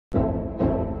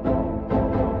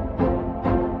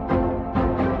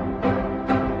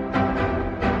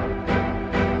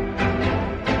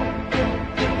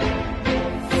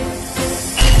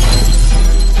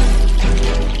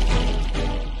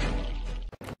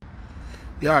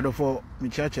Yeah, therefore,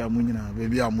 Michacha Munina,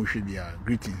 baby, I'm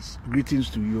greetings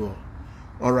to you all.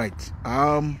 All right.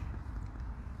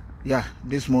 Yeah,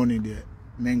 this morning the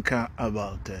menka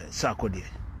about Sarkodie.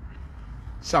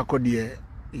 Sarkodie,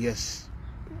 yes,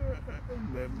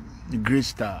 the great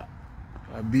star.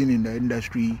 I've been in the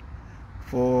industry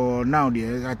for now.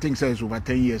 I think it's over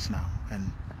 10 years now,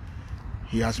 and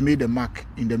he has made a mark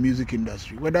in the music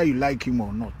industry. Whether you like him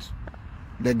or not,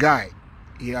 the guy,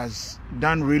 he has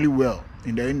done really well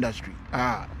in the industry.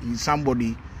 He's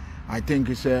somebody, I think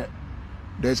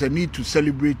there's a need to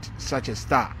celebrate such a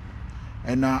star.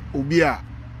 And Ubia,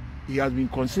 he has been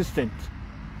consistent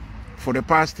for the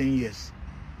past 10 years.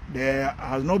 There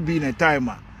has not been a time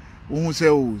who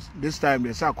says this time the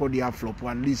Sarkodie flop,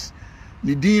 or at least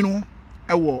Nidino,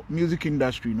 our music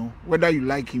industry, whether you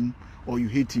like him or you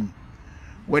hate him,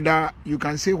 whether you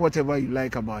can say whatever you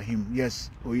like about him, yes,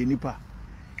 or Yenipa,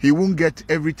 he won't get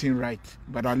everything right,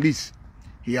 but at least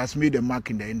he has made a mark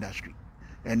in the industry.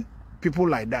 And people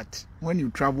like that, when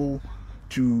you travel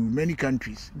to many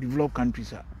countries, developed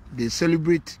countries, they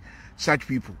celebrate such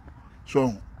people.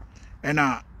 So,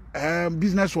 and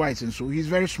business-wise, and so he's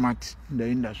very smart in the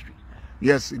industry.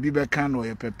 Yes, be can or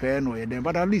a prepare or a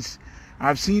but at least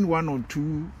I've seen one or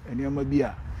two, and there might be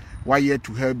why yet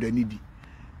to help the needy.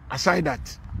 Aside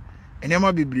that, and there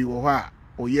might be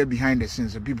or year behind the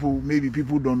scenes, maybe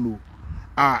people don't know.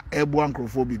 Airborne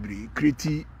microphobia,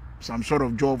 creating some sort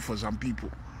of job for some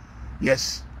people.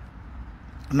 Yes.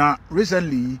 Now,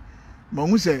 recently,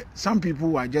 some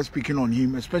people are just picking on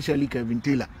him, especially Kevin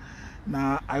Taylor.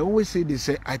 Now, I always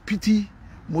say I pity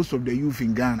most of the youth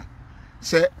in Ghana.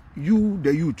 Say, you,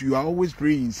 the youth, you are always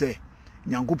praying, say,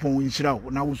 Nyankopon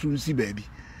winshira, now soon see baby.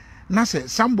 Now, say,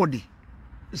 somebody,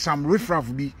 some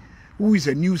riffraff be, who is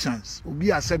a nuisance, will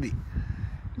be a sebi.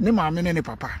 Nema amene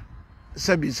papa.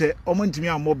 Sabi say omantimi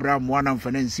amobra mo na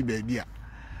mfana nsi baabia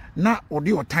na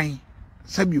ode otan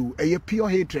sabi o eye pure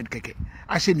hatred keke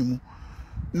ahye ni mu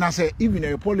na say even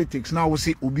in politics now we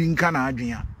say obi nka na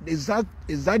adwea is that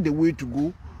the way to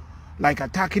go, like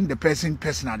attacking the person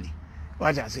personally?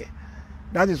 What I say,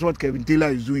 that is what Kevin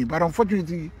Taylor is doing. But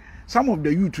unfortunately, some of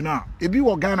the youth now, ebi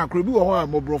wo Ghana kro bi wo ho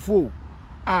mobrofo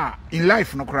in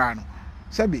life no kra no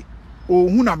sabi o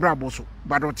hu na bra boso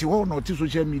but oti ho na oti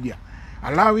social media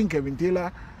allowing Kevin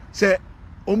Taylor say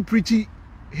pretty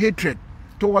hatred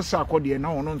towards Sarkodie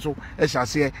now on so as I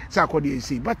say Sarkodie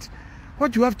say. But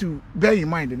what you have to bear in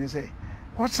mind and say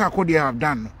what Sarkodie have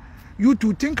done, you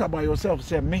to think about yourself.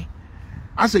 Say me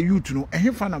as a youth, and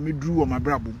him fan me drew on my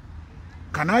brabo.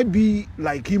 Can I be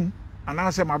like him? And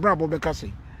I say my brabo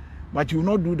bekase. But you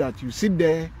will not do that. You sit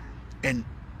there, and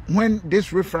when this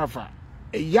riffraffer,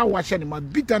 a yawa my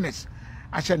bitterness,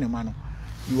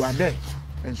 you are there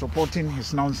and supporting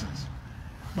his nonsense.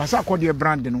 But Sarkodie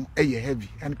brand, heavy.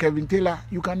 And Kevin Taylor,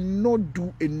 you cannot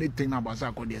do anything about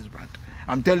Sarkodie's brand.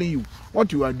 I'm telling you,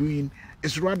 what you are doing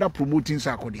is rather promoting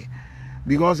Sarkodie.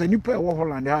 Because any pair of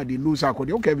Holland, they know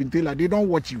Sarkodie. Okay, Kevin Taylor, they don't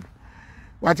watch you.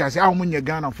 What I say, how many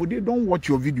Ghana for? They don't watch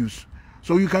your videos.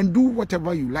 So you can do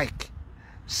whatever you like.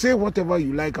 Say whatever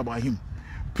you like about him.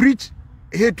 Preach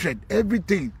hatred,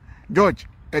 everything. George,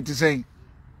 it is saying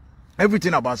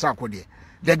everything about Sarkodie.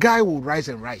 The guy will rise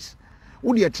and rise.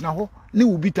 Udi etnaho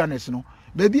ni bitterness no.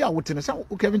 Maybe I would say,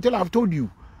 Kevin Taylor, I've told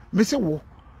you.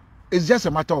 It's just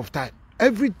a matter of time.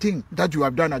 Everything that you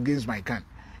have done against my kind,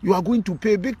 you are going to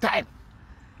pay big time.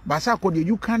 But Sarkodie,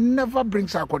 you can never bring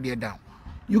Sarkodie down.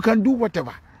 You can do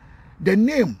whatever. The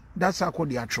name that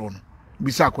Sarkodie are thrown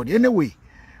be Sarkodie. Anyway,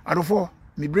 therefore,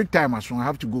 me break time as soon I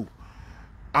have to go.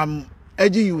 I'm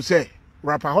urging you say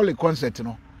Rapperholic concert,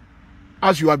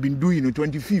 as you have been doing the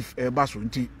 25th basso.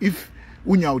 If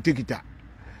Unya will take it,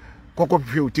 Coco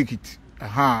will take it.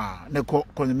 Neko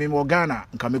Konmemo Ghana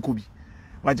Kamekubi.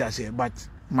 What I say, but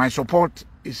my support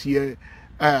is here.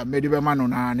 Medibeman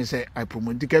on and say I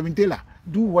promote Kevin Taylor.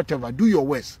 Do whatever, do your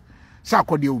worst.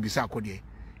 Sarkodie will be Sarkodie.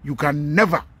 You can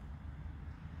never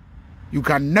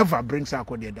bring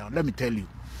Sarkodie down. Let me tell you,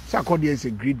 Sarkodie is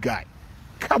a great guy.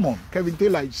 Come on, Kevin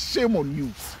Taylor, shame on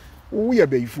you. We are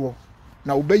before.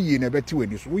 Now obey ye in a better way.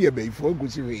 We are before go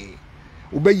see.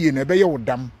 Obey ye in a better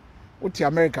dam. What's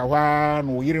America one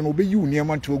or you obey you near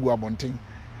man to go about.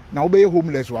 Now obey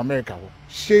homeless to America.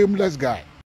 Shameless guy.